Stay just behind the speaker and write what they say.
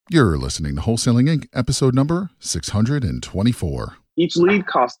You're listening to Wholesaling Inc., episode number 624. Each lead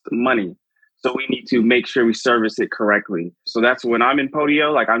costs money. So we need to make sure we service it correctly. So that's when I'm in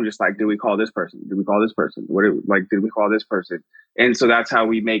Podio, I'm just like, did we call this person? Did we call this person? Did we call this person? And so that's how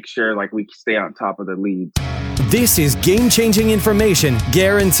we make sure we stay on top of the leads. This is game-changing information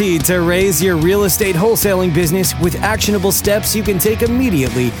guaranteed to raise your real estate wholesaling business with actionable steps you can take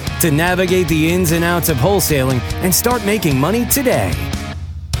immediately to navigate the ins and outs of wholesaling and start making money today.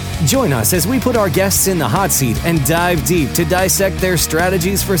 Join us as we put our guests in the hot seat and dive deep to dissect their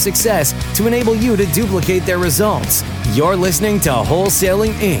strategies for success to enable you to duplicate their results. You're listening to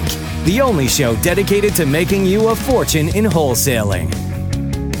Wholesaling Inc., the only show dedicated to making you a fortune in wholesaling.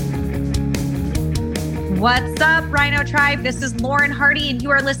 What's up, Rhino Tribe? This is Lauren Hardy, and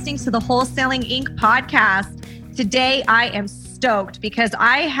you are listening to the Wholesaling Inc. podcast. Today, I am stoked because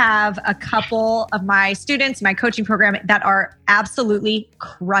I have a couple of my students in my coaching program that are absolutely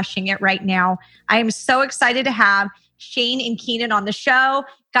crushing it right now. I am so excited to have Shane and Keenan on the show.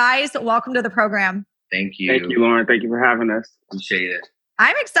 Guys, welcome to the program. Thank you. Thank you, Lauren. Thank you for having us. Appreciate it.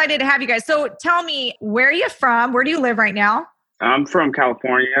 I'm excited to have you guys. So tell me, where are you from? Where do you live right now? I'm from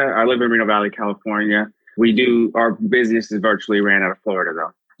California. I live in Moreno Valley, California. Our business is virtually ran out of Florida,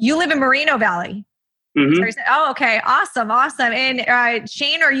 though. You live in Moreno Valley? Mm-hmm. Oh, okay. Awesome. And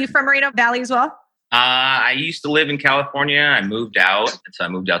Shane, are you from Moreno Valley as well? I used to live in California. I moved out. So I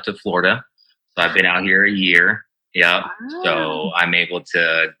moved out to Florida. So I've been out here a year. Yeah. Oh. So I'm able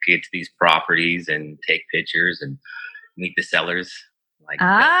to get to these properties and take pictures and meet the sellers.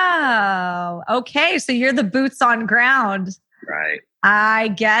 Okay. So you're the boots on ground. Right. I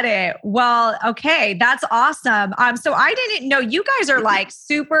get it. Well, okay. That's awesome. So I didn't know you guys are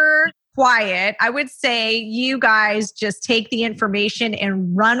super quiet. I would say you guys just take the information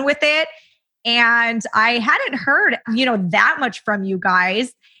and run with it. And I hadn't heard, that much from you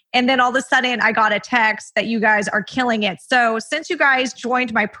guys. And then all of a sudden I got a text that you guys are killing it. So since you guys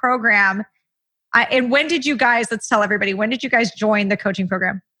joined my program, and when did you guys, let's tell everybody, when did you guys join the coaching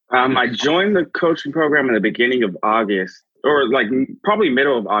program? I joined the coaching program in the beginning of August, or probably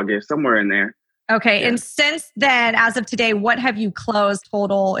middle of August, somewhere in there. Okay. Yeah. And since then, as of today, what have you closed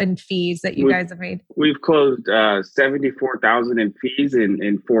total in fees that you guys have made? We've closed $74,000 in fees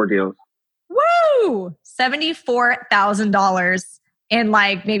in 4 deals. Woo! $74,000 in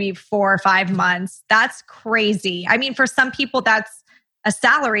maybe 4 or 5 months. That's crazy. I mean, for some people, that's a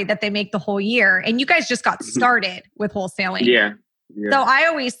salary that they make the whole year. And you guys just got started with wholesaling. Yeah. So I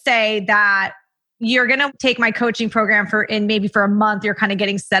always say that you're going to take my coaching program maybe for a month, you're kind of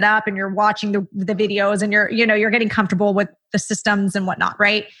getting set up and you're watching the videos and you're getting comfortable with the systems and whatnot,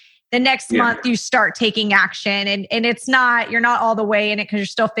 right? The next month you start taking action and you're not all the way in it because you're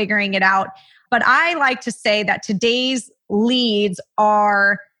still figuring it out. But I like to say that today's leads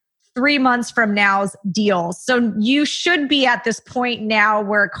are 3 months from now's deals. So you should be at this point now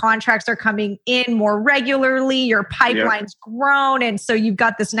where contracts are coming in more regularly, your pipeline's grown. And so you've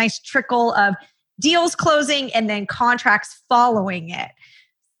got this nice trickle of deals closing and then contracts following it.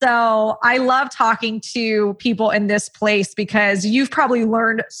 So I love talking to people in this place because you've probably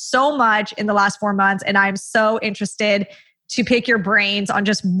learned so much in the last 4 months. And I'm so interested to pick your brains on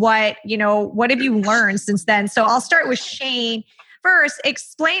just what have you learned since then? So I'll start with Shane. First,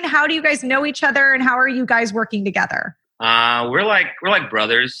 explain, how do you guys know each other and how are you guys working together? We're like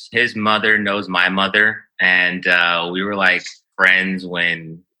brothers. His mother knows my mother. And we were friends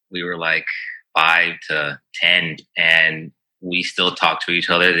when we were 5 to 10, and we still talk to each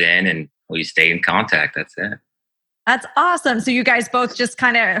other then, and we stay in contact. That's it. That's awesome. So you guys both just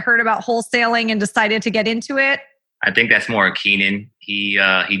kind of heard about wholesaling and decided to get into it? I think that's more Keenan. He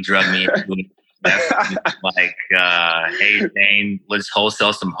drugged me into it. That's hey, Shane, let's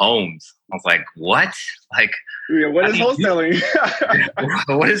wholesale some homes. I was like, what? What is wholesaling?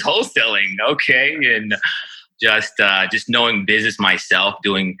 What is wholesaling? Okay. And just knowing business myself,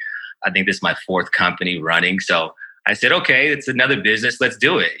 I think this is my 4th company running. So I said, okay, it's another business. Let's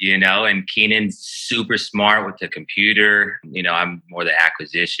do it, And Keenan's super smart with the computer. I'm more the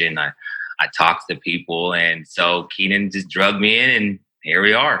acquisition. I talk to people. And so Keenan just drugged me in and here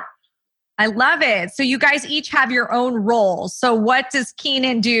we are. I love it. So you guys each have your own roles. So what does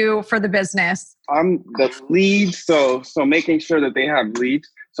Keenan do for the business? I'm the lead. So making sure that they have leads.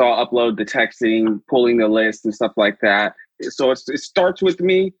 So I'll upload the texting, pulling the list and stuff like that. So it starts with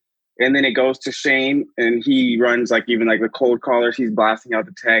me. And then it goes to Shane, and he runs the cold callers. He's blasting out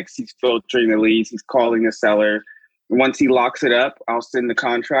the text. He's filtering the leads. He's calling the seller. And once he locks it up, I'll send the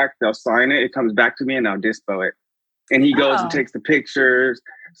contract. They'll sign it. It comes back to me, and I'll dispo it. And he goes and takes the pictures.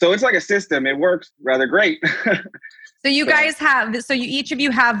 So it's like a system. It works rather great. So you guys have, so you each of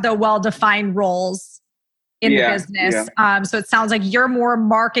you have the well-defined roles in the business. Yeah. So it sounds like you're more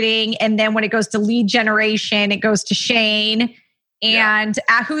marketing, and then when it goes to lead generation, it goes to Shane. And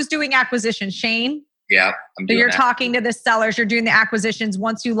who's doing acquisitions? Shane? Yeah. So you're talking to the sellers, you're doing the acquisitions.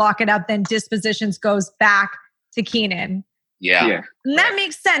 Once you lock it up, then dispositions goes back to Keenan. Yeah. And that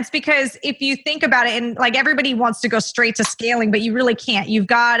makes sense, because if you think about it, and like everybody wants to go straight to scaling, but you really can't. You've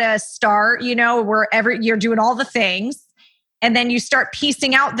got to start, wherever you're doing all the things, and then you start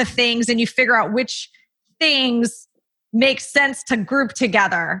piecing out the things and you figure out which things make sense to group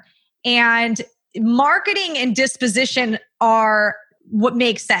together. And marketing and disposition are what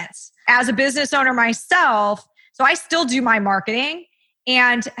makes sense. As a business owner myself, so I still do my marketing.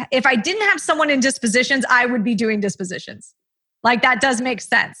 And if I didn't have someone in dispositions, I would be doing dispositions. Like that does make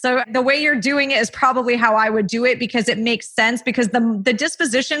sense. So the way you're doing it is probably how I would do it, because it makes sense, because the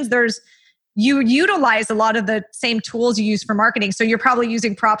dispositions, you utilize a lot of the same tools you use for marketing. So you're probably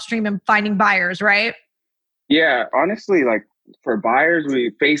using PropStream and finding buyers, right? Yeah, honestly, like for buyers,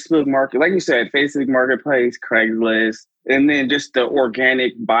 we Facebook market, like you said, Facebook Marketplace, Craigslist, and then just the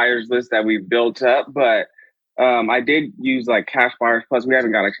organic buyers list that we've built up. But I did use like Cash Buyers Plus. We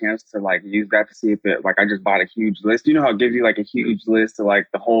haven't got a chance to like use that to see if it, like I just bought a huge list. You know how it gives you like a huge list to like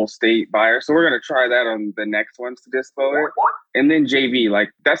the whole state buyer. So we're going to try that on the next ones to dispo it. And then JV, like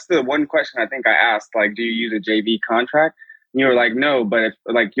that's the one question I think I asked, like, do you use a JV contract? And you were like, no, but if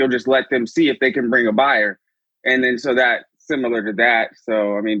like, you'll just let them see if they can bring a buyer. And then so that similar to that.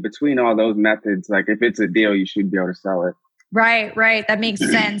 So, I mean, between all those methods, like if it's a deal, you should be able to sell it. Right. That makes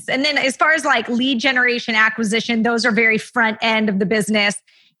sense. And then as far as like lead generation, acquisition, those are very front end of the business.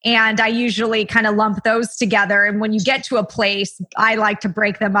 And I usually kind of lump those together. And when you get to a place, I like to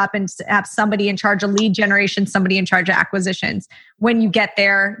break them up and have somebody in charge of lead generation, somebody in charge of acquisitions. When you get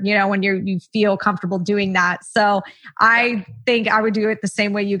there, when you feel comfortable doing that. So I think I would do it the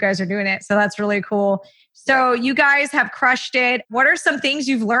same way you guys are doing it. So that's really cool. So you guys have crushed it. What are some things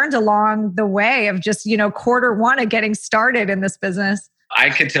you've learned along the way of just, quarter one of getting started in this business? I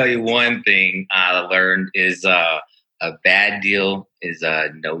can tell you one thing I learned is a bad deal is a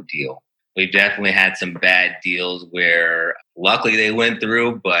no deal. We've definitely had some bad deals where luckily they went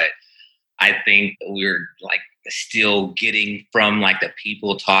through, but I think we're like still getting from like the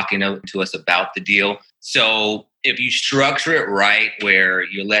people talking to us about the deal. So if you structure it right, where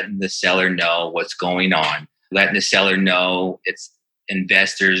you're letting the seller know what's going on, letting the seller know it's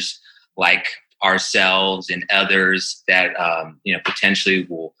investors like ourselves and others that potentially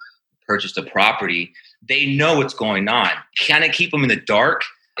will purchase the property, they know what's going on. Kind of keep them in the dark,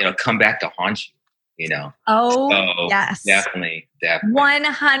 it'll come back to haunt you. Oh, so, yes. Definitely.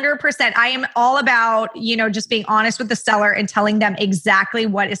 100%. I am all about, just being honest with the seller and telling them exactly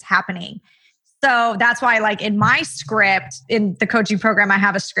what is happening. So that's why, like in my script, in the coaching program, I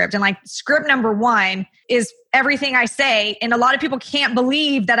have a script, and like script number 1 is everything I say. And a lot of people can't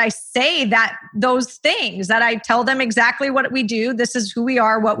believe that I say those things, that I tell them exactly what we do. This is who we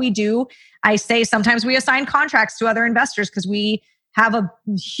are, what we do. I say sometimes we assign contracts to other investors because we have a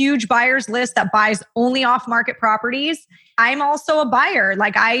huge buyers list that buys only off-market properties. I'm also a buyer.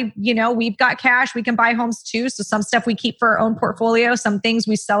 Like we've got cash, we can buy homes too. So some stuff we keep for our own portfolio, some things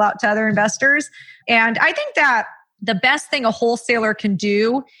we sell out to other investors. And I think that the best thing a wholesaler can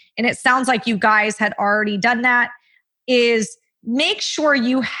do, and it sounds like you guys had already done that, is make sure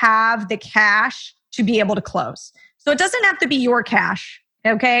you have the cash to be able to close. So it doesn't have to be your cash.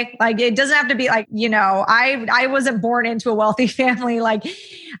 Okay. Like it doesn't have to be like, I wasn't born into a wealthy family,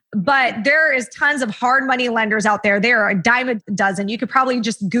 but there is tons of hard money lenders out there. There are a dime a dozen. You could probably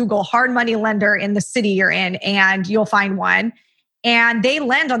just Google hard money lender in the city you're in and you'll find one. And they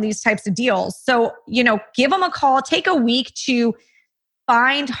lend on these types of deals. So, give them a call, take a week to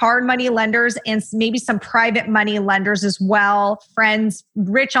find hard money lenders and maybe some private money lenders as well, friends,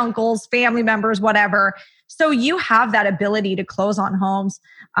 rich uncles, family members, whatever. So you have that ability to close on homes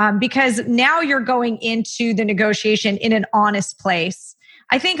because now you're going into the negotiation in an honest place.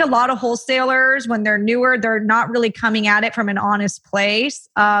 I think a lot of wholesalers, when they're newer, they're not really coming at it from an honest place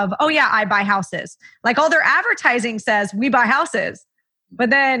of, oh yeah, I buy houses. Like all their advertising says, we buy houses. But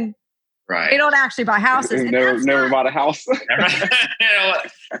then they don't actually buy houses. Never bought a house.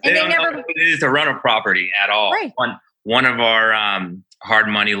 They don't know what it is to run a property at all. Right. One of our hard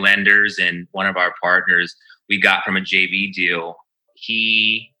money lenders and one of our partners we got from a JV deal,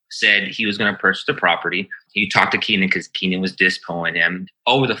 he said he was going to purchase the property. He talked to Keenan because Keenan was dispoing him.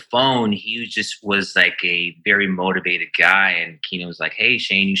 Over the phone, he was like a very motivated guy. And Keenan was like, hey,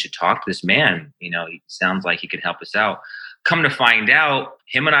 Shane, you should talk to this man. He sounds like he could help us out. come to find out,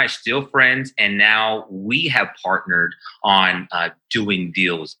 him and I are still friends, and now we have partnered on doing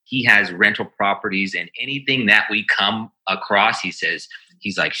deals. He has rental properties, and anything that we come across, he's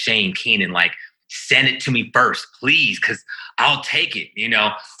like, Shane, Keenan, like, send it to me first, please, because I'll take it,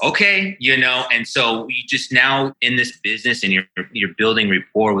 okay, and so you just now in this business, and you're building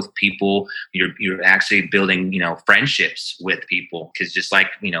rapport with people, you're actually building, friendships with people, because just like,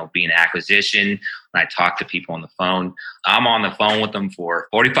 being acquisition, when I talk to people on the phone, I'm on the phone with them for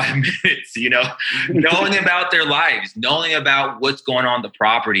 45 minutes, knowing about their lives, knowing about what's going on the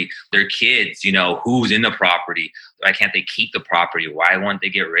property, their kids, who's in the property, why can't they keep the property, why won't they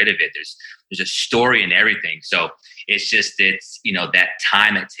get rid of it? There's a story and everything. So it's that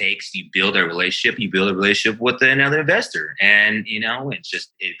time it takes, you build a relationship with another investor. And,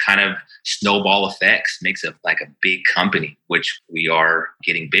 it kind of snowball effects, makes it like a big company, which we are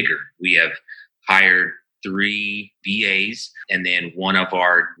getting bigger. We have hired 3 VAs, and then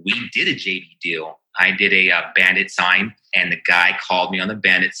we did a JD deal. I did a Bandit sign, and the guy called me on the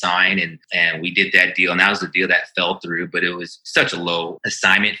Bandit sign, and we did that deal. And that was the deal that fell through, but it was such a low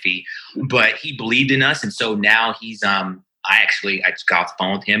assignment fee. But he believed in us, and so now he's I just got off the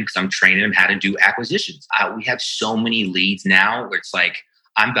phone with him because I'm training him how to do acquisitions. We have so many leads now where it's like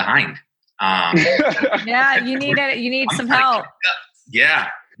I'm behind. Yeah, you need some help. Yeah.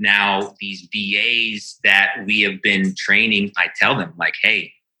 Now these VAs that we have been training, I tell them like,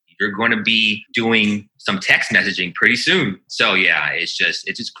 hey, you're going to be doing some text messaging pretty soon. So yeah, it's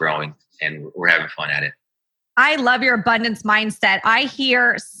just growing, and we're having fun at it. I love your abundance mindset. I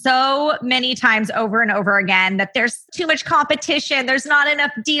hear so many times over and over again that there's too much competition. There's not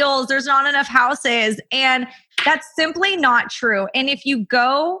enough deals. There's not enough houses. And that's simply not true. And if you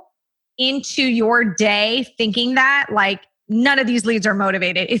go into your day thinking that, like, none of these leads are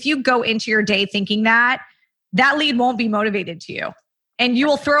motivated. If you go into your day thinking that lead won't be motivated to you. And you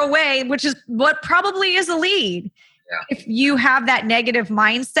will throw away, which is what probably is a lead. Yeah. If you have that negative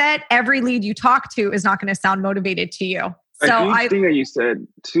mindset, every lead you talk to is not going to sound motivated to you. So a huge thing that you said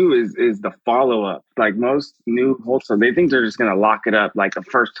too is the follow-up. Like most new wholesale, they think they're just going to lock it up like the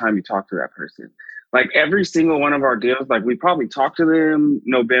first time you talk to that person. Like every single one of our deals, like we probably talked to them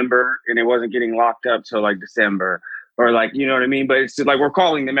November and it wasn't getting locked up till like December. Or like, you know what I mean? But it's just like we're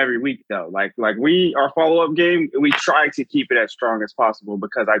calling them every week though. Like our follow-up game, we try to keep it as strong as possible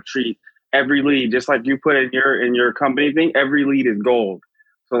because I treat every lead, just like you put in your company thing, every lead is gold.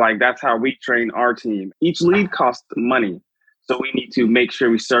 So like that's how we train our team. Each lead costs money. So we need to make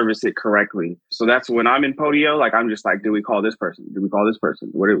sure we service it correctly. So that's when I'm in Podio, like I'm just like, did we call this person? Did we call this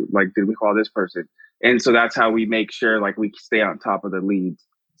person? Did we call this person? And so that's how we make sure like we stay on top of the leads.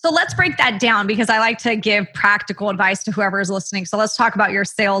 So let's break that down because I like to give practical advice to whoever is listening. So let's talk about your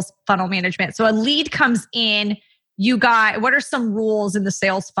sales funnel management. So a lead comes in, what are some rules in the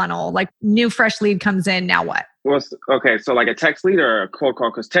sales funnel? Like new fresh lead comes in, now what? Well, okay. So like a text lead or a cold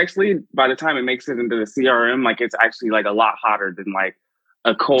call, because text lead, by the time it makes it into the CRM, like it's actually like a lot hotter than like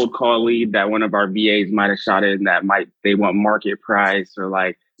a cold call lead that one of our VAs might have shot in that they want market price or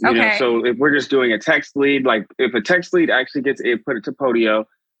like, you know, so if we're just doing a text lead, like if a text lead actually gets it, put it to Podio,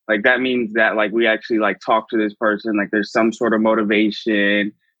 like that means that like we actually like talk to this person, like there's some sort of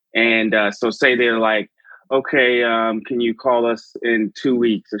motivation. And so say they're like, okay, can you call us in 2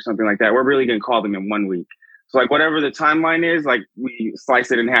 weeks or something like that? We're really going to call them in 1 week. So like whatever the timeline is, like we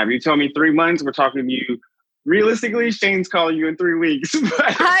slice it in half. You tell me 3 months, we're talking to you. Realistically, Shane's calling you in 3 weeks.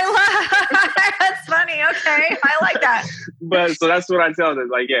 That's funny. Okay. I like that. But so that's what I tell them.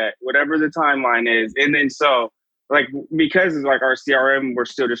 Like, yeah, whatever the timeline is. And then so like, because it's like our CRM, we're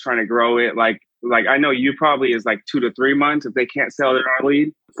still just trying to grow it. Like I know you probably is like 2 to 3 months if they can't sell in our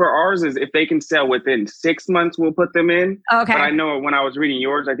lead. For ours is if they can sell within 6 months, we'll put them in. Okay. But I know when I was reading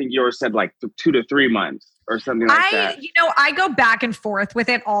yours, I think yours said like 2 to 3 months or something like that. I go back and forth with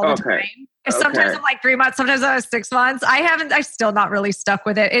it all the time. Sometimes I'm like 3 months, sometimes I'm 6 months. I still not really stuck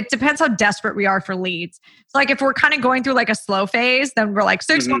with it. It depends how desperate we are for leads. So like if we're kind of going through like a slow phase, then we're like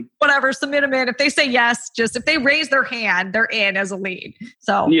 6 months, whatever, submit them in. If they say yes, just if they raise their hand, they're in as a lead.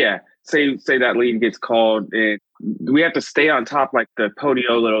 So yeah, say that lead gets called and we have to stay on top, like the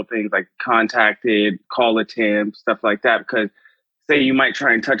Podio little things like contacted, call attempt, stuff like that. Because say you might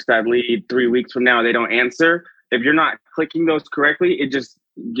try and touch that lead 3 weeks from now, they don't answer. If you're not clicking those correctly, it just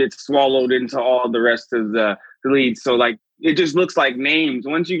gets swallowed into all the rest of the leads. So like, it just looks like names.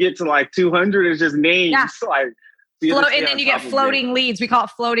 Once you get to like 200, it's just names. Yeah. Like, and then you get floating leads. We call it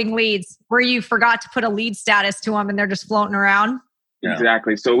floating leads, where you forgot to put a lead status to them and they're just floating around. Yeah.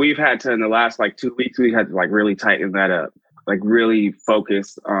 Exactly. So we've had to, in the last like 2 weeks, we had to like really tighten that up. like really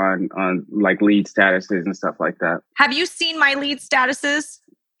focus on like lead statuses and stuff like that. Have you seen my lead statuses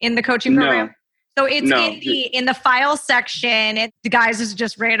in the coaching program? No. So it's in the file section. The guys is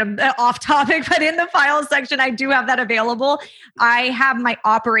just random off topic, but in the file section, I do have that available. I have my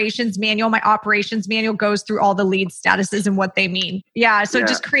operations manual. My operations manual goes through all the lead statuses and what they mean. Yeah. So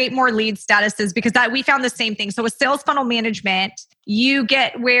just create more lead statuses, because we found the same thing. So with sales funnel management, you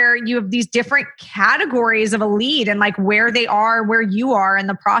get where you have these different categories of a lead and like where they are, where you are in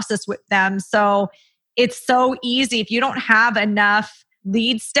the process with them. So it's so easy. If you don't have enough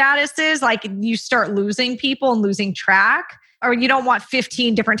lead statuses, like you start losing people and losing track, or you don't want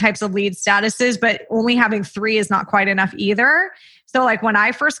 15 different types of lead statuses, but only having 3 is not quite enough either. So like when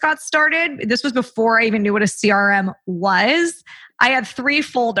I first got started, this was before I even knew what a CRM was. I had 3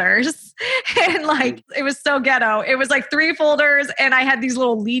 folders and like, it was so ghetto. It was like 3 folders and I had these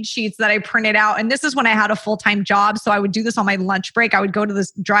little lead sheets that I printed out. And this is when I had a full-time job. So I would do this on my lunch break. I would go to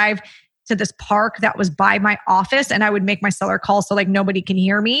this drive to this park that was by my office and I would make my seller calls so like nobody can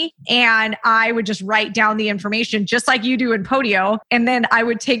hear me. And I would just write down the information just like you do in Podio. And then I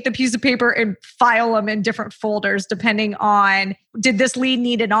would take the piece of paper and file them in different folders depending on, did this lead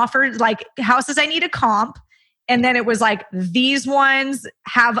need an offer? Like houses I need a comp. And then it was like, these ones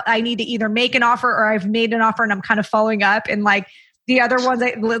I need to either make an offer or I've made an offer and I'm kind of following up. And like, the other ones,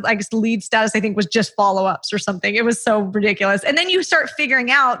 like lead status, I think was just follow-ups or something. It was so ridiculous. And then you start figuring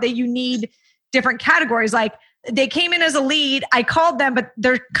out that you need different categories. Like they came in as a lead. I called them, but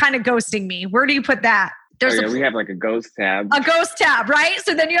they're kind of ghosting me. Where do you put that? We have like a ghost tab. A ghost tab, right?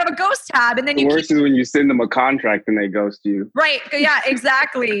 So then you have a ghost tab and then the worst is when you send them a contract and they ghost you. Right. Yeah,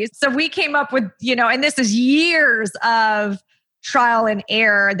 exactly. So we came up with, and this is years of trial and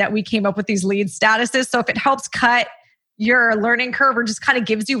error that we came up with these lead statuses. So if it helps cut your learning curve or just kind of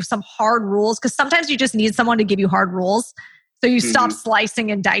gives you some hard rules, because sometimes you just need someone to give you hard rules. So you stop slicing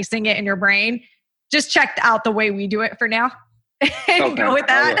and dicing it in your brain. Just check out the way we do it for now. And go with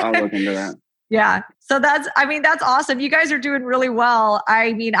that. I'll look into that. Yeah. So that's awesome. You guys are doing really well.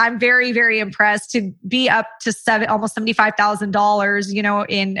 I mean, I'm very, very impressed to be up to almost $75,000,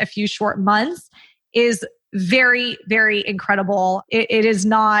 in a few short months is very, very incredible. It is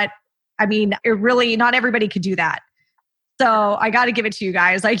not, not everybody could do that. So I got to give it to you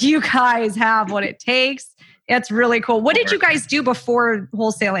guys. Like you guys have what it takes. It's really cool. What did you guys do before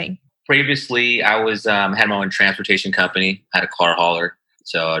wholesaling? Previously, I was had my own transportation company. I had a car hauler.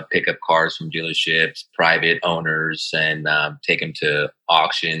 So I'd pick up cars from dealerships, private owners, and take them to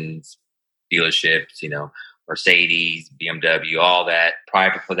auctions, dealerships, Mercedes, BMW, all that.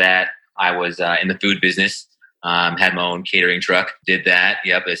 Prior to that, I was in the food business. Had my own catering truck, did that.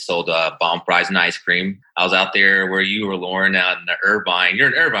 Yep, it sold bomb fries and ice cream. I was out there where you were, Lauren, out in the Irvine. You're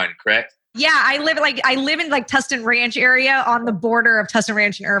in Irvine, correct? Yeah, I live in Tustin Ranch area on the border of Tustin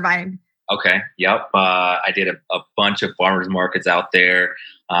Ranch and Irvine. Okay, yep. I did a bunch of farmers markets out there,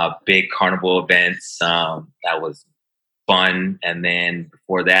 big carnival events. That was fun. And then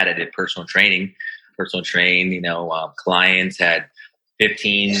before that, I did personal training. Clients had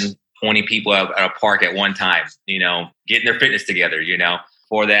 15 20 people at a park at one time, getting their fitness together,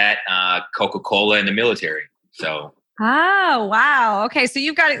 For that, Coca-Cola in the military. So. Oh, wow. Okay. So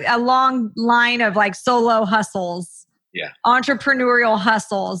you've got a long line of like solo hustles. Yeah. Entrepreneurial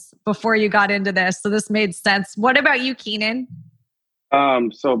hustles before you got into this. So this made sense. What about you, Keenan?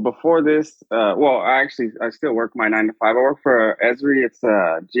 So before this, I still work my 9 to 5. I work for Esri. It's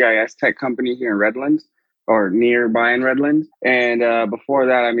a GIS tech company here in Redlands. Or nearby in Redlands. And before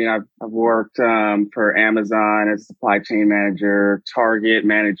that, I've worked for Amazon as a supply chain manager, Target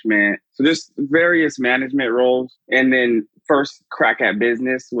management. So just various management roles. And then first crack at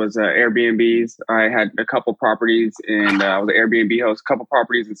business was Airbnbs. I had a couple properties and I was an Airbnb host, a couple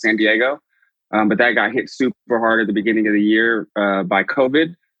properties in San Diego. But that got hit super hard at the beginning of the year by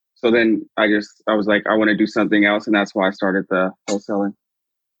COVID. So then I was like, I want to do something else. And that's why I started the wholesaling.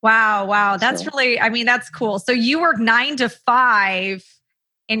 Wow. That's that's cool. So you work 9 to 5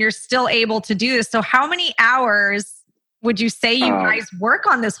 and you're still able to do this. So how many hours would you say you guys work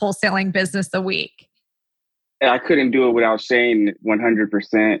on this wholesaling business a week? I couldn't do it without Shane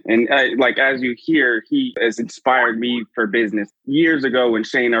 100%. And as you hear, he has inspired me for business. Years ago when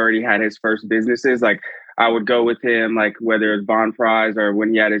Shane already had his first businesses, I would go with him, whether it's Bon Fries or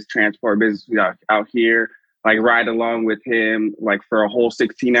when he had his transport business out here. Ride along with him, for a whole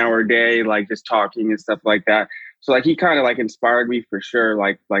 16-hour day, just talking and stuff like that. So he kind of inspired me for sure.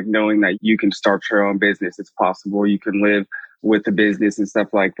 Knowing that you can start your own business, it's possible. You can live with the business and stuff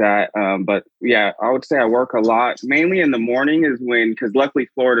like that. But yeah, I would say I work a lot, mainly in the morning because luckily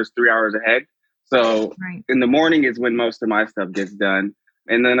Florida's 3 hours ahead. So in the morning is when most of my stuff gets done.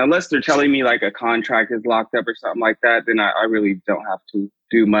 And then unless they're telling me like a contract is locked up or something like that, then I really don't have to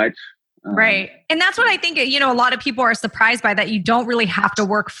do much. Right. And that's what I think, a lot of people are surprised by, that you don't really have to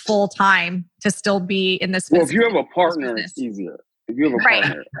work full time to still be in this business. Well, if you have a partner, it's easier. If you have a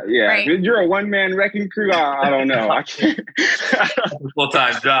partner, If you're a one-man wrecking crew, I don't know. I can't.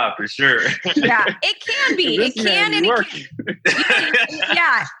 Full-time job for sure. Yeah, it can be. It can. And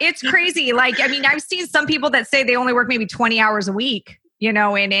yeah, it's crazy. Like, I mean, I've seen some people that say they only work maybe 20 hours a week, in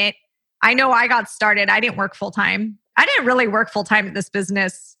it. I know I got started. I didn't work full-time. I didn't really work full-time at this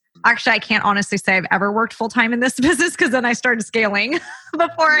business. Actually, I can't honestly say I've ever worked full-time in this business, because then I started scaling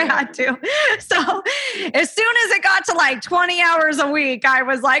before I had to. So as soon as it got to like 20 hours a week, I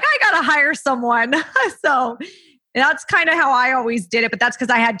was like, I got to hire someone. So that's kind of how I always did it. But that's because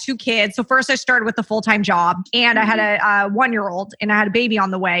I had 2 kids. So first I started with a full-time job, and I had a 1-year-old, and I had a baby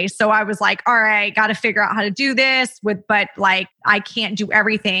on the way. So I was like, all right, got to figure out how to do this but like I can't do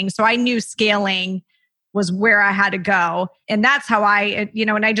everything. So I knew scaling was where I had to go. And that's how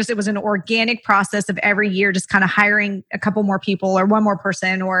it was an organic process of every year, just kind of hiring a couple more people or one more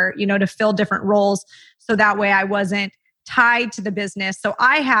person, or, to fill different roles. So that way I wasn't tied to the business. So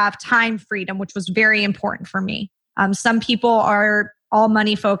I have time freedom, which was very important for me. Some people are all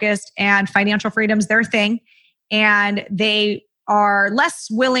money focused, and financial freedom's their thing. And they are less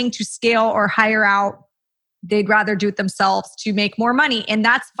willing to scale or hire out. They'd rather do it themselves to make more money. And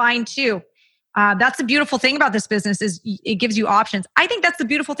that's fine too. That's the beautiful thing about this business, is it gives you options. I think that's the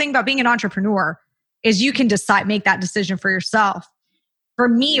beautiful thing about being an entrepreneur, is you can make that decision for yourself. For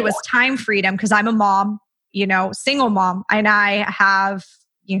me, it was time freedom, because I'm a mom, single mom, and I have,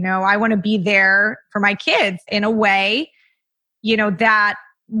 I want to be there for my kids in a way, that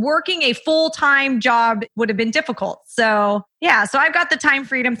working a full-time job would have been difficult. So so I've got the time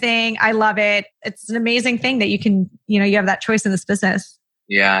freedom thing. I love it. It's an amazing thing that you can, you have that choice in this business.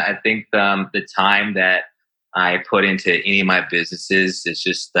 Yeah, I think the time that I put into any of my businesses is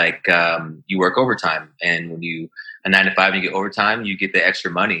just like you work overtime, and when you a 9 to 5 and you get overtime, you get the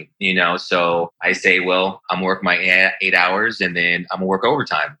extra money. So I say, well, I'm working my 8 hours, and then I'm gonna work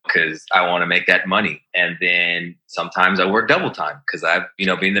overtime because I want to make that money. And then sometimes I work double time because I've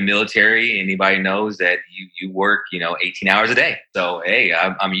been in the military. Anybody knows that you work 18 hours a day. So hey,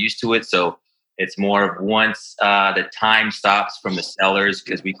 I'm used to it. So it's more of once the time stops from the sellers,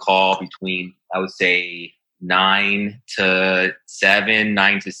 because we call between, I would say, 9 to 7,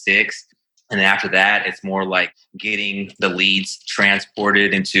 9 to 6. And then after that, it's more like getting the leads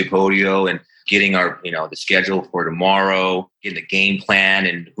transported into Podio and getting our, the schedule for tomorrow, getting the game plan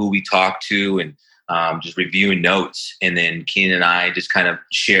and who we talk to, and just reviewing notes. And then Keenan and I just kind of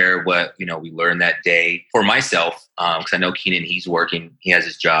share what, we learned that day. For myself, because I know Keenan, he's working, he has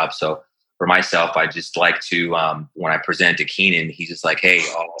his job. So for myself, I just like to, when I present to Keenan, he's just like, hey,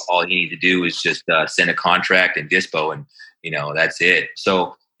 all you need to do is just send a contract and dispo, and, that's it.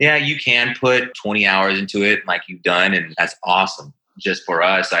 So yeah, you can put 20 hours into it like you've done, and that's awesome. Just for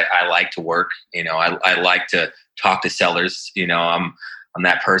us, I like to work, I like to talk to sellers, I'm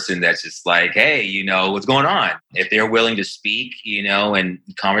that person that's just like, hey, what's going on? If they're willing to speak, and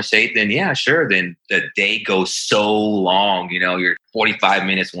conversate, then yeah, sure. Then the day goes so long, you're 45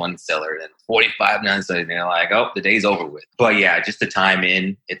 minutes one seller, then 45 minutes, and they're like, oh, the day's over with. But yeah, just the time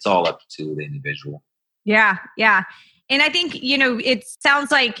in, it's all up to the individual. Yeah. Yeah. And I think, it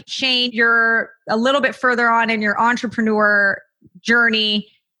sounds like, Shane, you're a little bit further on in your entrepreneur journey.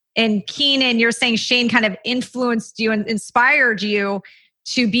 And Keenan, you're saying Shane kind of influenced you and inspired you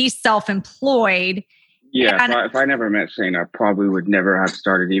to be self-employed. Yeah, if I never met Shane, I probably would never have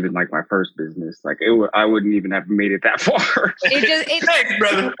started even like my first business. Like I wouldn't even have made it that far. Thanks,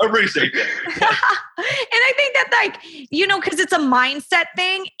 brother. I appreciate that. And I think that because it's a mindset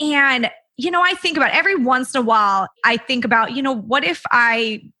thing. And, I think about every once in a while, I think about, what if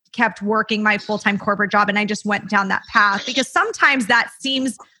I kept working my full-time corporate job and I just went down that path? Because sometimes that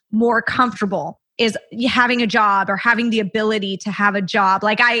seems more comfortable, is having a job or having the ability to have a job.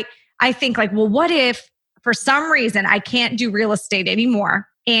 Like I think like, well, what if for some reason I can't do real estate anymore?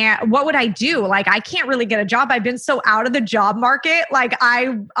 And what would I do? Like, I can't really get a job. I've been so out of the job market. Like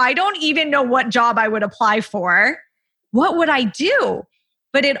I don't even know what job I would apply for. What would I do?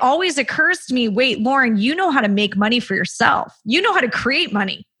 But it always occurs to me, wait, Lauren, you know how to make money for yourself. You know how to create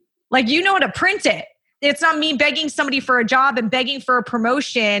money. Like, you know how to print it. It's not me begging somebody for a job and begging for a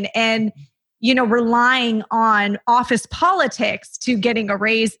promotion and, relying on office politics to getting a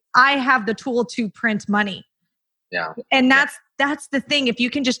raise. I have the tool to print money. Yeah. And that's the thing. If you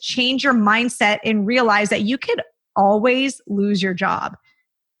can just change your mindset and realize that you could always lose your job.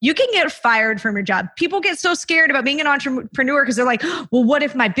 You can get fired from your job. People get so scared about being an entrepreneur because they're like, well, what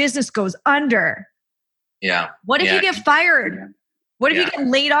if my business goes under? Yeah. What if you get fired? Yeah. What if you get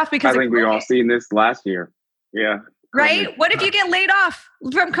laid off because I think we all seen this last year. Yeah. Right? COVID. What if you get laid off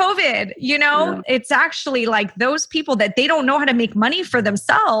from COVID? It's actually like those people that they don't know how to make money for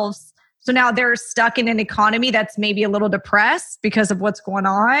themselves. So now they're stuck in an economy that's maybe a little depressed because of what's going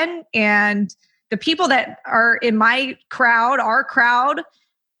on. And the people that are in my crowd, our crowd,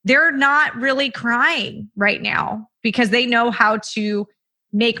 they're not really crying right now because they know how to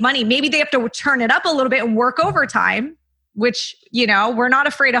make money. Maybe they have to turn it up a little bit and work overtime, which, we're not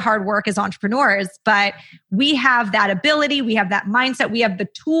afraid of hard work as entrepreneurs, but we have that ability. We have that mindset. We have the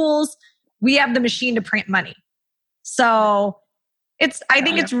tools. We have the machine to print money. So I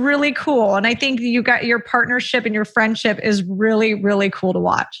think it's really cool. And I think you got your partnership and your friendship is really, really cool to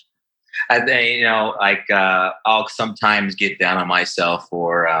watch. I think, I'll sometimes get down on myself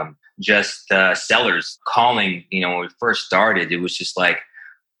for just sellers calling, when we first started, it was just like,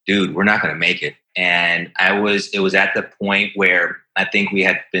 dude, we're not going to make it. And it was at the point where I think we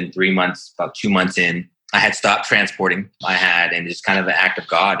had been about 2 months in. I had stopped transporting. And just kind of an act of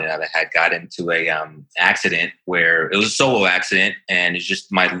God. And I had got into a accident where it was a solo accident. And it's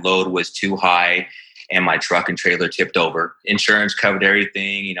just my load was too high. And my truck and trailer tipped over. Insurance covered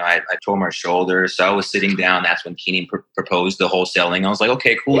everything. I tore my shoulder. So I was sitting down. That's when Keenan proposed the wholesaling. I was like,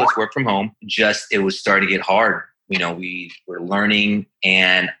 okay, cool. Let's work from home. It was starting to get hard. We were learning.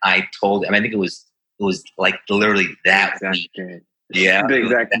 And I told him, I think it was like literally that week. Yeah. The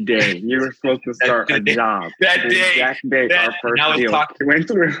exact day. You were supposed to start a job. That day. Exact day our first deal went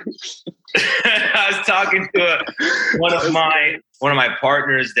through. I was talking to one of my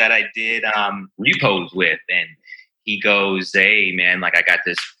partners that I did repos with, and he goes, "Hey man, like I got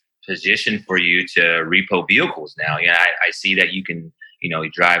this position for you to repo vehicles now. I see that you can,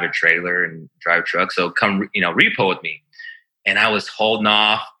 you drive a trailer and drive a truck, so come, repo with me." And I was holding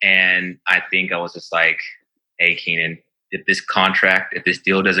off, and I think I was just like, "Hey Keenan, if this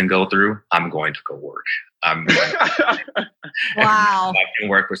deal doesn't go through, I'm going to go work. I'm going to Wow. I can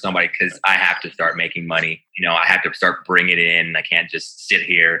work for somebody because I have to start making money. I have to start bringing it in. I can't just sit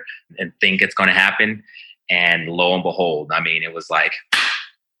here and think it's going to happen." And lo and behold, it was like,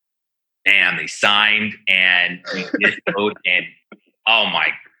 damn, they signed and we did code, and oh my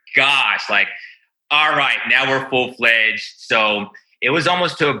gosh, like, all right, now we're full-fledged. So it was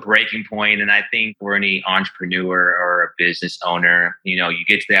almost to a breaking point. And I think for any entrepreneur or a business owner, you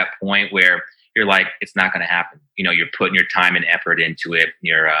get to that point where you're like, it's not going to happen. You're putting your time and effort into it.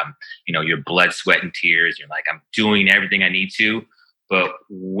 Your blood, sweat, and tears. You're like, I'm doing everything I need to, but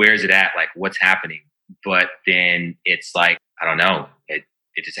where's it at? Like, what's happening? But then it's like, I don't know.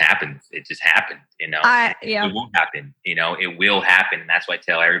 It just happens. It just happened. It will happen. It will happen. And that's why I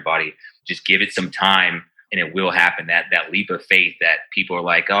tell everybody, just give it some time. And it will happen. That leap of faith that people are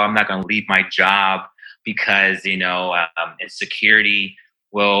like, oh, I'm not going to leave my job because, it's security.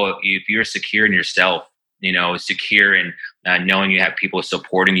 Well, if you're secure in yourself, secure in knowing you have people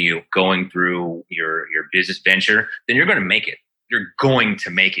supporting you going through your business venture, then you're going to make it. You're going to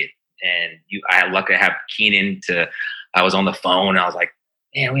make it. And I had luck to have Keenan I was on the phone. I was like,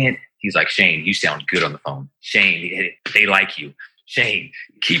 man, he's like, Shane, you sound good on the phone. Shane, they like you. Shane,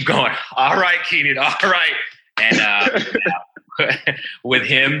 keep going. All right, Keenan. All right. And with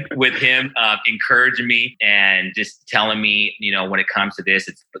him encouraging me and just telling me, when it comes to this,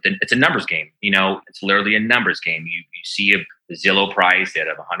 it's a numbers game. It's literally a numbers game. You see a Zillow price at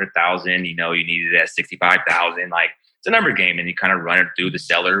 100,000. You need it at 65,000. Like, it's a number game, and you kind of run it through the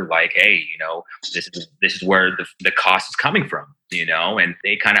seller. Like, hey, this is where the cost is coming from. And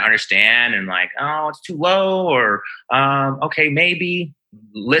they kind of understand and like, oh, it's too low, or okay, maybe.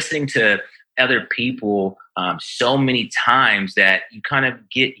 Listening to other people so many times that you kind of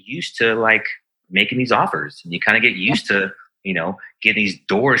get used to like making these offers, and you kind of get used to getting these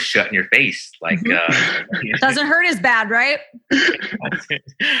doors shut in your face. Like, doesn't hurt as bad, right?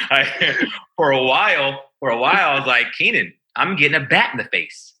 For a while, I was like, Keenan, I'm getting a bat in the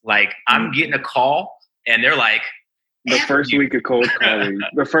face. Like, I'm getting a call, and they're like, the first week of cold calling.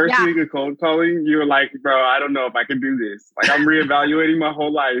 You were like, bro, I don't know if I can do this. Like, I'm reevaluating my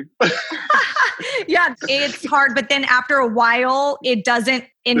whole life. Yeah, it's hard. But then after a while, it doesn't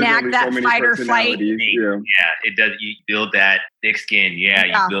enact that fight or flight. Yeah, it does. You build that thick skin. Yeah,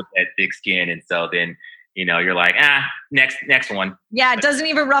 you build that thick skin. And so then, you're like, next one. Yeah, it doesn't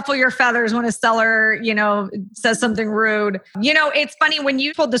even ruffle your feathers when a seller, says something rude. It's funny when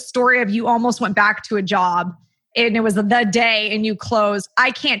you told the story of you almost went back to a job and it was the day and you closed.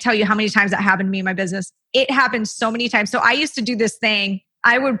 I can't tell you how many times that happened to me in my business. It happened so many times. So I used to do this thing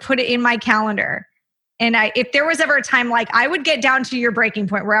I would put it in my calendar. And if there was ever a time, like I would get down to your breaking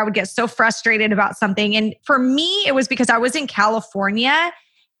point where I would get so frustrated about something. And for me, it was because I was in California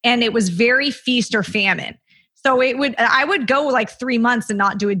and it was very feast or famine. So I would go like 3 months and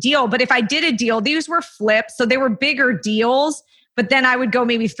not do a deal. But if I did a deal, these were flips. So they were bigger deals. But then I would go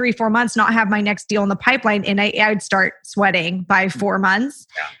maybe 3-4 months, not have my next deal in the pipeline. And I would start sweating by 4 months.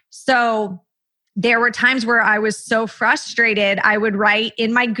 Yeah. So there were times where I was so frustrated, I would write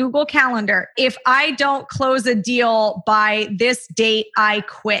in my Google Calendar, if I don't close a deal by this date, I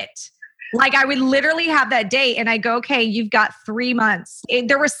quit. Like I would literally have that date and I go, okay, you've got 3 months.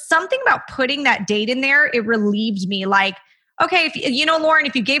 There was something about putting that date in there. It relieved me. Like, okay, if Lauren,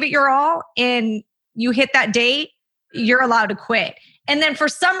 if you gave it your all and you hit that date, you're allowed to quit. And then for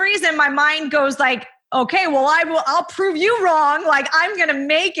some reason, my mind goes like, okay, well, I'll prove you wrong. Like I'm going to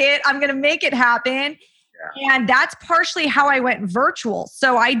make it happen. Yeah. And that's partially how I went virtual.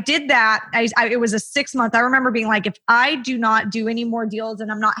 So I did that. It was a 6 month. I remember being like, if I do not do any more deals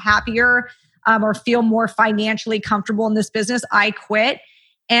and I'm not happier or feel more financially comfortable in this business, I quit.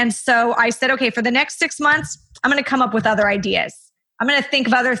 And so I said, okay, for the next 6 months, I'm going to come up with other ideas. I'm going to think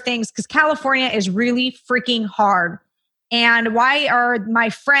of other things because California is really freaking hard. And why are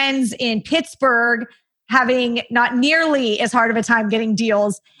my friends in Pittsburgh having not nearly as hard of a time getting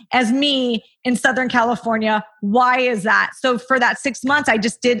deals as me in Southern California? Why is that? So for that 6 months, I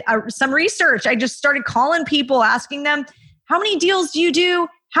just did some research. I just started calling people, asking them, how many deals do you do?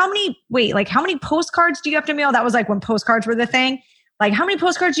 How many postcards do you have to mail? That was like when postcards were the thing. Like, how many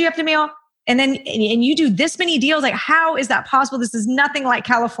postcards do you have to mail? And you do this many deals. Like, how is that possible? This is nothing like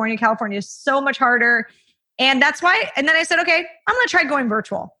California. California is so much harder. And that's why, and then I said, okay, I'm going to try going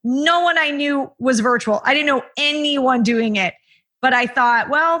virtual. No one I knew was virtual. I didn't know anyone doing it. But I thought,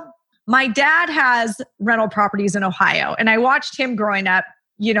 well, my dad has rental properties in Ohio and I watched him growing up,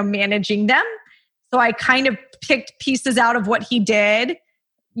 managing them. So I kind of picked pieces out of what he did,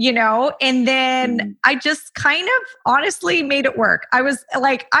 and then I just kind of honestly made it work. I was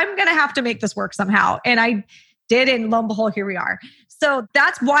like, I'm going to have to make this work somehow. And I did, and lo and behold, here we are. So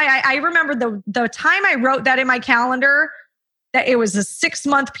that's why I remember the time I wrote that in my calendar, that it was a 6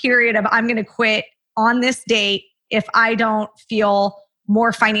 month period of I'm going to quit on this date if I don't feel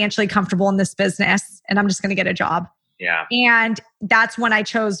more financially comfortable in this business and I'm just going to get a job. Yeah. And that's when I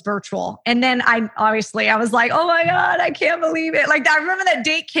chose virtual. And then I was like, oh my God, I can't believe it. Like I remember that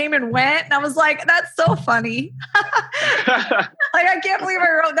date came and went and I was like, that's so funny. Like, I can't believe I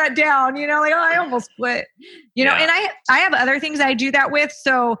wrote that down, I almost quit, and I have other things I do that with.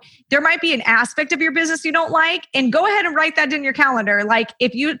 So there might be an aspect of your business you don't like, and go ahead and write that in your calendar. Like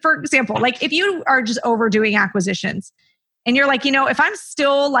if you, for example, like if you are just overdoing acquisitions, and you're like, if I'm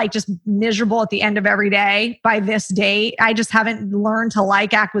still like just miserable at the end of every day by this date, I just haven't learned to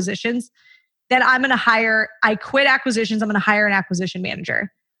like acquisitions, then I quit acquisitions. I'm going to hire an acquisition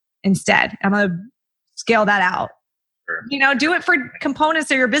manager instead. I'm going to scale that out. Sure. Do it for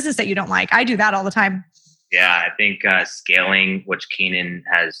components of your business that you don't like. I do that all the time. Yeah, I think scaling, which Keenan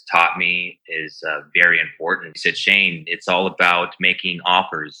has taught me, is very important. He said, Shane, it's all about making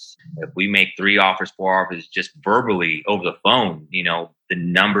offers. If we make 3 offers, 4 offers, just verbally over the phone, the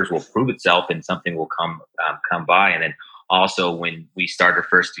numbers will prove itself and something will come by. And then also when we started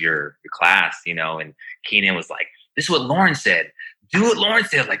first your class, and Keenan was like, this is what Lauren said. Do what Lauren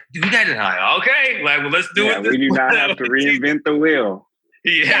said. Like, do you guys? Okay, like, well, let's do it. We do not have to reinvent the wheel.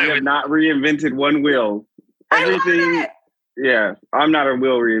 Yeah, we have not reinvented one wheel. Everything. Yeah, I'm not a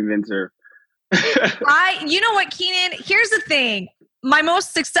wheel reinventor. You know what, Keenan? Here's the thing. My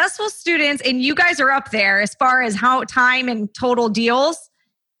most successful students, and you guys are up there as far as how time and total deals,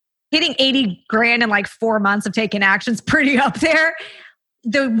 hitting 80 grand in like 4 months of taking action's pretty up there.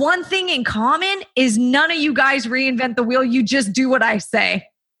 The one thing in common is none of you guys reinvent the wheel. You just do what I say.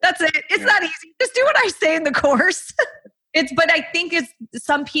 That's it. It's not easy. Just do what I say in the course. But I think it's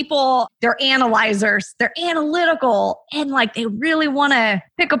some people, they're analyzers, they're analytical, and like they really want to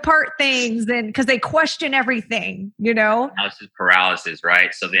pick apart things and because they question everything, Analysis paralysis,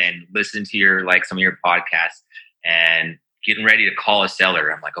 right? So then listen to some of your podcasts and getting ready to call a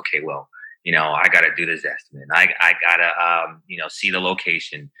seller. I'm like, okay, well, I got to do this estimate. I got to, see the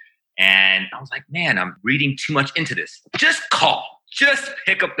location. And I was like, man, I'm reading too much into this. Just call. Just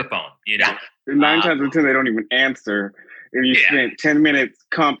pick up the phone, 9 times out of 10, they don't even answer. If you spent 10 minutes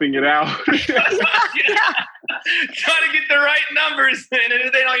comping it out. Yeah. Trying to get the right numbers, and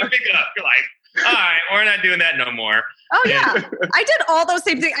they don't even pick up. You're like, all right, we're not doing that no more. Oh, yeah. I did all those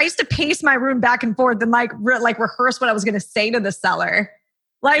same things. I used to pace my room back and forth and like rehearse what I was going to say to the seller.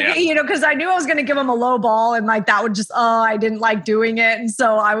 Like, you know, because I knew I was going to give them a low ball and like that would just, I didn't like doing it. And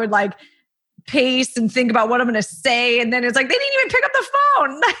so I would like pace and think about what I'm going to say. And then it's like, they didn't even pick up the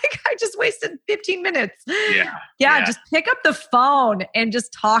phone. Like I just wasted 15 minutes. Yeah. Just pick up the phone and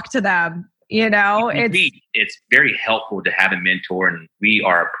just talk to them. You know, it's very helpful to have a mentor, and we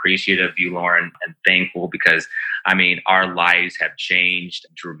are appreciative of you, Lauren, and thankful because, I mean, our lives have changed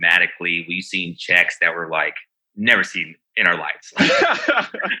dramatically. We've seen checks that were like never seen in our lives.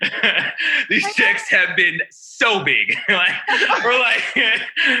 These checks have been so big.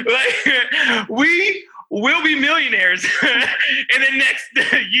 We will be millionaires in the next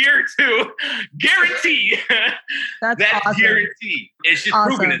year or two. Guarantee. That's awesome. Guarantee. It's just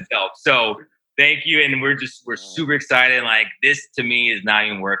proven itself. So thank you. And we're super excited. Like this to me is not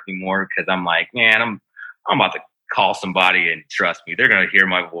even work anymore because I'm like, man, I'm about to call somebody and trust me, they're going to hear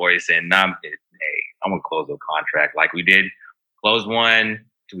my voice and I'm going to close a contract like we did. Close one,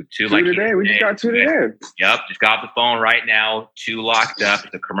 two like today. We just got 2 today. Yep. Just got off the phone right now. 2 locked up.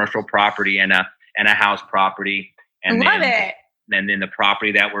 It's a commercial property and a house property. And love it. And then the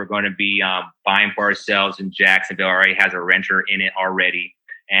property that we're going to be buying for ourselves in Jacksonville already has a renter in it already.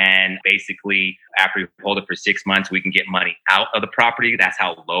 And basically, after we hold it for 6 months, we can get money out of the property. That's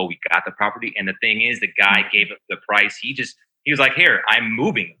how low we got the property. And the thing is, the guy gave us the price. He was like, here, I'm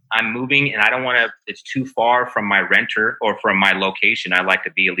moving. And I don't want to, it's too far from my renter or from my location. I like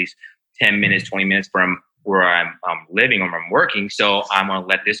to be at least 10 minutes, 20 minutes from where I'm living or I'm working. So I'm going to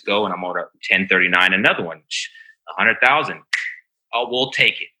let this go and I'm going to 1039 another one, 100,000. Oh, we'll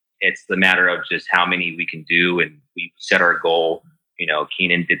take it. It's the matter of just how many we can do. And we set our goal. You know,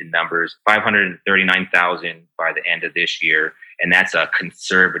 Keenan did the numbers, 539,000 by the end of this year. And that's a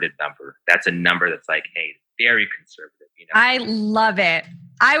conservative number. That's a number that's like, hey, very conservative. You know? I love it.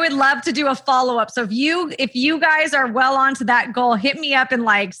 I would love to do a follow-up. So if you guys are well onto that goal, hit me up in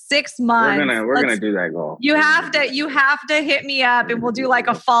like 6 months. We're gonna do that goal. You have to hit me up and we'll do like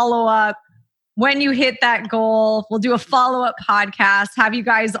a follow-up. When you hit that goal, we'll do a follow-up podcast, have you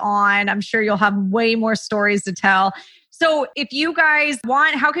guys on. I'm sure you'll have way more stories to tell. So if you guys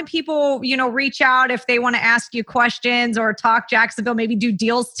want, how can people, reach out if they want to ask you questions or talk Jacksonville, maybe do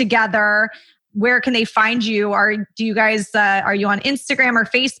deals together? Where can they find you? Are you on Instagram or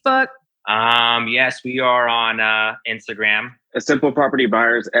Facebook? Yes, we are on Instagram. A Simple Property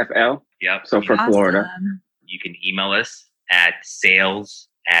Buyers FL. Yep. So for Florida. You can email us at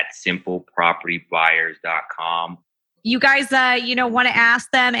sales@simplepropertybuyers.com. You guys, want to ask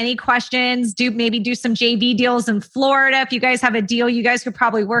them any questions, do some JV deals in Florida. If you guys have a deal, you guys could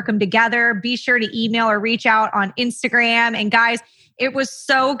probably work them together. Be sure to email or reach out on Instagram. And guys, it was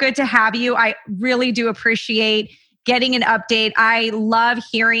so good to have you. I really do appreciate getting an update. I love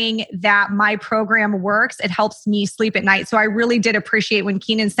hearing that my program works. It helps me sleep at night. So I really did appreciate when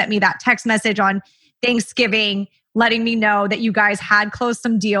Keenan sent me that text message on Thanksgiving, letting me know that you guys had closed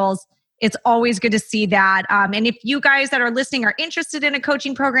some deals. It's always good to see that. And if you guys that are listening are interested in a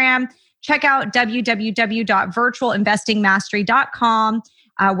coaching program, check out www.virtualinvestingmastery.com,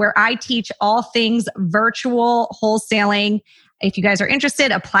 where I teach all things virtual wholesaling. If you guys are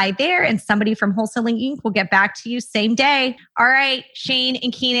interested, apply there and somebody from Wholesaling Inc. will get back to you same day. All right, Shane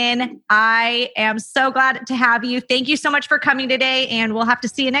and Keenan, I am so glad to have you. Thank you so much for coming today, and we'll have to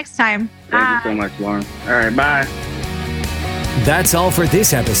see you next time. Thank you so much, Lauren. All right, bye. That's all for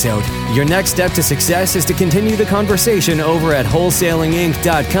this episode. Your next step to success is to continue the conversation over at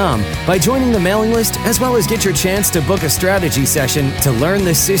wholesalinginc.com by joining the mailing list, as well as get your chance to book a strategy session to learn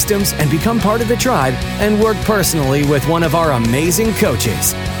the systems and become part of the tribe and work personally with one of our amazing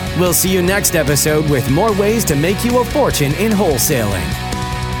coaches. We'll see you next episode with more ways to make you a fortune in wholesaling.